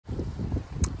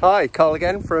Hi, Carl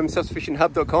again from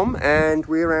selfsufficienthub.com, and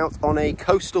we're out on a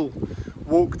coastal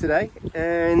walk today,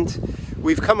 and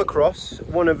we've come across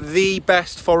one of the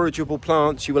best forageable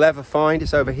plants you will ever find.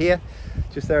 It's over here,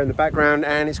 just there in the background,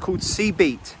 and it's called Sea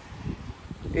Beet.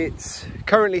 It's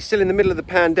currently still in the middle of the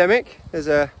pandemic. There's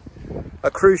a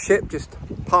cruise ship just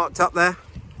parked up there,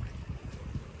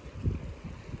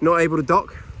 not able to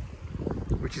dock,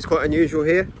 which is quite unusual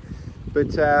here,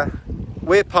 but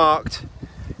we're parked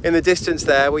in the distance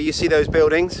there where you see those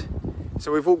buildings.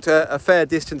 So we've walked a fair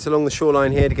distance along the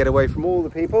shoreline here to get away from all the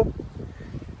people,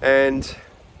 and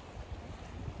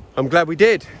I'm glad we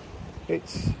did.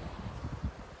 It's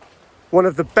one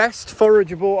of the best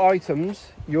forageable items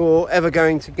you're ever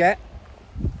going to get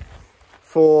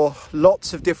for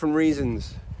lots of different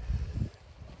reasons.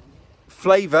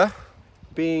 Flavour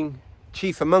being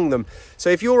chief among them.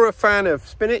 So if you're a fan of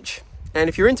spinach, and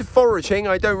if you're into foraging,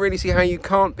 I don't really see how you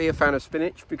can't be a fan of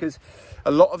spinach, because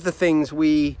a lot of the things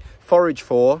we forage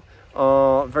for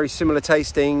are very similar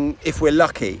tasting if we're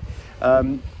lucky.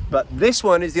 But this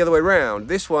one is the other way around.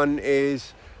 This one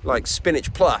is like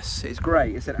spinach plus. It's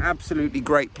great. It's an absolutely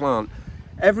great plant.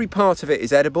 Every part of it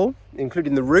is edible,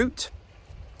 including the root.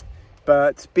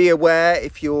 But be aware,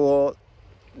 if you're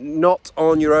not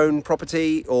on your own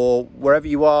property or wherever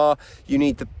you are, you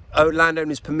need the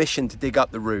landowner's permission to dig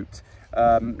up the root.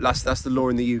 That's the law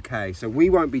in the UK. So we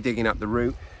won't be digging up the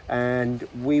root, and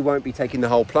we won't be taking the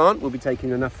whole plant. We'll be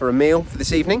taking enough for a meal for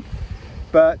this evening.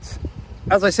 But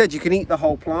as I said, you can eat the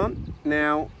whole plant.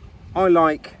 Now, I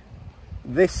like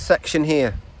this section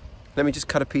here. Let me just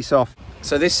cut a piece off.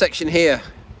 So this section here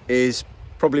is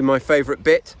probably my favorite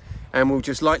bit, and we'll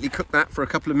just lightly cook that for a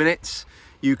couple of minutes.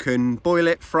 You can boil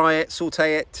it, fry it,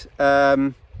 saute it,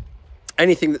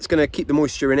 anything that's going to keep the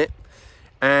moisture in it.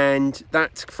 And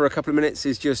that for a couple of minutes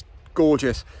is just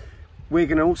gorgeous. We're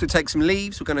going to also take some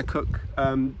leaves. We're going to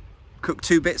cook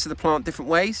two bits of the plant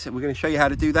different ways, so we're going to show you how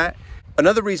to do that.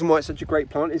 Another reason why it's such a great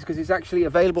plant is because it's actually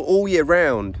available all year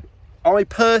round. I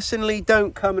personally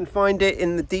don't come and find it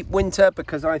in the deep winter,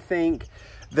 because I think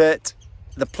that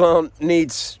the plant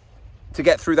needs to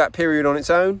get through that period on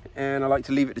its own, and I like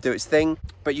to leave it to do its thing.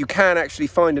 But you can actually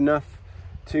find enough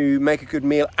to make a good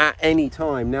meal at any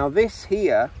time. Now this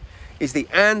here is the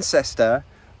ancestor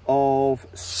of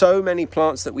so many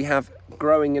plants that we have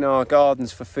growing in our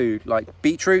gardens for food, like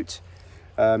beetroot,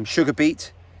 sugar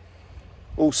beet.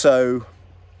 Also,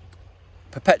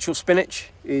 perpetual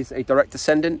spinach is a direct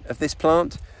descendant of this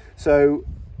plant. So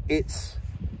it's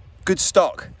good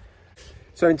stock.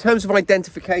 So in terms of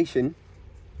identification,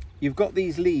 you've got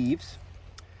these leaves,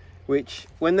 which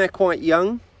when they're quite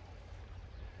young,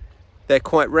 they're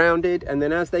quite rounded, and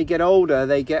then as they get older,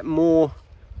 they get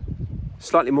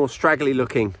slightly more straggly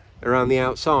looking around the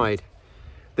outside.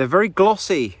 They're very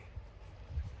glossy.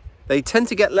 They tend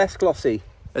to get less glossy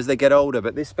as they get older,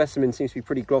 but this specimen seems to be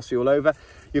pretty glossy all over.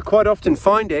 You quite often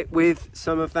find it with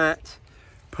some of that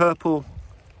purple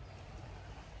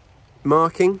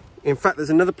marking. In fact,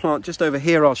 there's another plant just over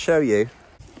here I'll show you.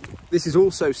 This is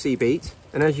also sea beet,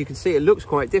 and as you can see, it looks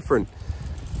quite different.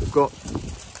 We've got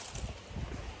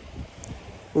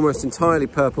almost entirely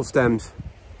purple stems,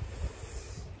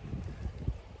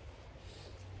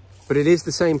 but it is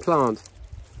the same plant.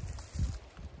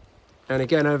 And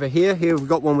again, over here we've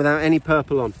got one without any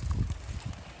purple on,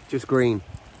 just green.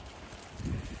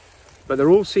 But they're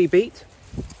all sea beet,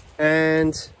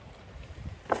 and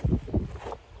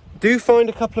do find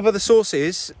a couple of other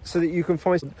sources so that you can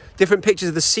find different pictures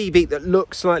of the sea beet that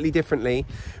look slightly differently.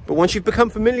 But once you've become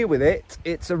familiar with it,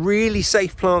 it's a really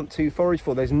safe plant to forage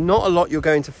for. There's not a lot you're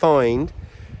going to find.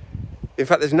 In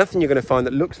fact, there's nothing you're going to find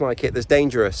that looks like it that's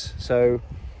dangerous. So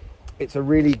it's a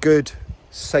really good,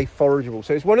 safe forageable.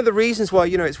 So it's one of the reasons why,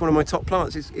 you know, it's one of my top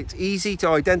plants. It's easy to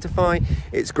identify,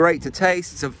 it's great to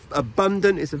taste, it's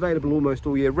abundant, it's available almost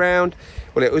all year round.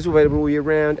 Well, it was available all year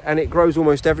round, and it grows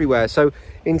almost everywhere. So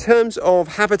in terms of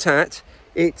habitat,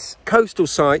 it's coastal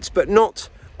sites, but not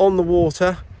on the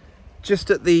water, just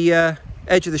at the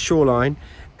edge of the shoreline,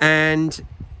 and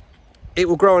it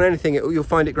will grow on anything. You'll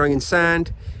find it growing in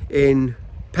sand, in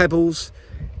pebbles,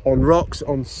 on rocks,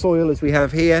 on soil as we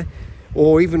have here,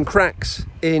 or even cracks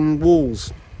in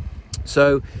walls.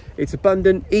 So it's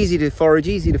abundant, easy to forage,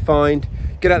 easy to find.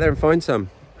 Get out there and find some.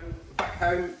 Back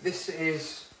home, this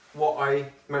is what I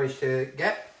managed to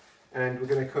get, and we're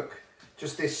going to cook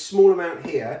just this small amount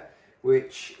here,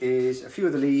 which is a few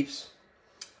of the leaves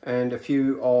and a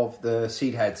few of the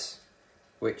seed heads,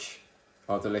 which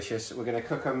are delicious. We're going to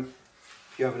cook them,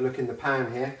 if you have a look in the pan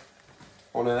here,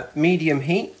 on a medium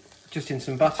heat, just in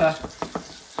some butter,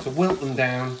 to wilt them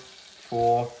down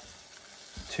for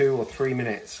 2 or 3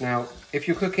 minutes. Now, if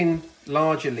you're cooking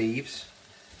larger leaves,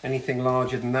 anything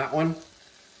larger than that one,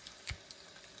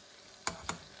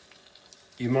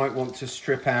 you might want to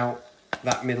strip out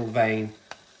that middle vein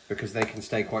because they can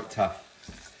stay quite tough.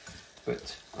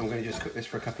 But I'm going to just cook this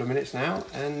for a couple of minutes now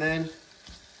and then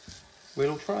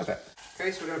we'll try a bit.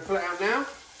 Okay, so we're going to pull it out now.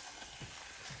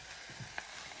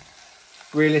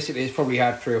 Realistically, it's probably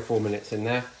had 3 or 4 minutes in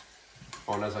there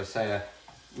on, as I say, a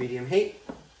medium heat.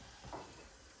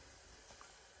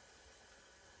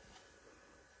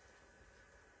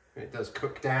 It does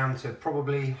cook down to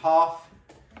probably half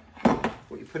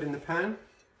what you put in the pan.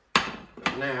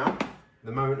 But now,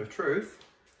 the moment of truth,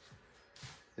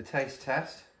 the taste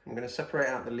test. I'm going to separate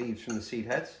out the leaves from the seed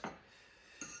heads,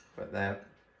 but they're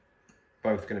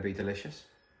both going to be delicious.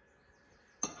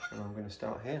 And I'm going to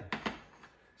start here.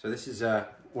 So this is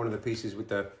one of the pieces with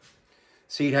the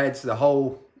seed heads, the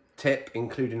whole tip,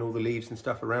 including all the leaves and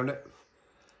stuff around it.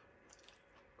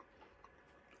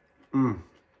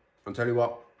 I'll tell you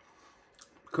what,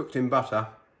 cooked in butter,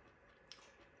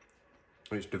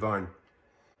 it's divine.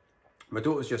 My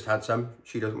daughter's just had some.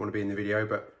 She doesn't want to be in the video,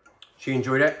 but she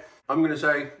enjoyed it. I'm going to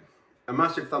say a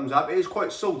massive thumbs up. It is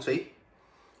quite salty,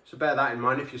 so bear that in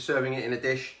mind. If you're serving it in a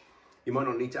dish, you might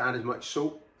not need to add as much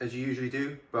salt as you usually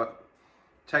do, but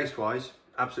taste-wise,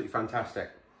 absolutely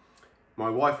fantastic. My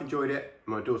wife enjoyed it,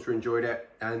 my daughter enjoyed it,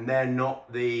 and they're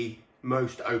not the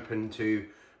most open to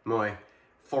my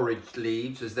foraged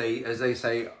leaves, as they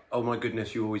say, oh my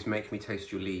goodness, you always make me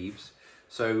taste your leaves.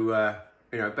 So,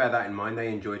 you know, bear that in mind, they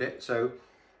enjoyed it. So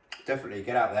definitely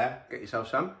get out there, get yourself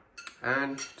some,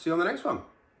 and see you on the next one.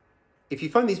 If you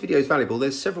find these videos valuable,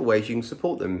 there's several ways you can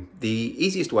support them. The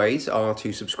easiest ways are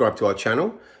to subscribe to our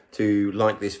channel, to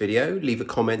like this video, leave a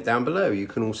comment down below. You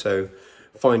can also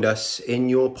find us in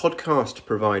your podcast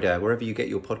provider, wherever you get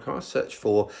your podcast. Search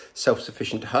for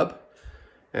Self-Sufficient Hub,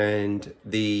 and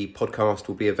the podcast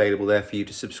will be available there for you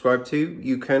to subscribe to.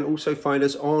 You can also find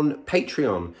us on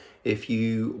Patreon. If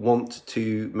you want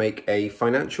to make a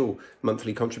financial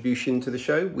monthly contribution to the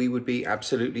show, we would be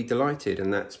absolutely delighted,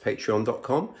 and that's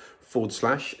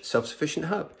patreon.com/self-sufficient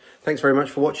hub. Thanks very much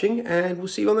for watching, and we'll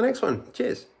see you on the next one.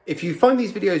 Cheers. If you find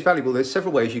these videos valuable, there's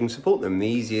several ways you can support them. The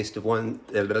easiest of one...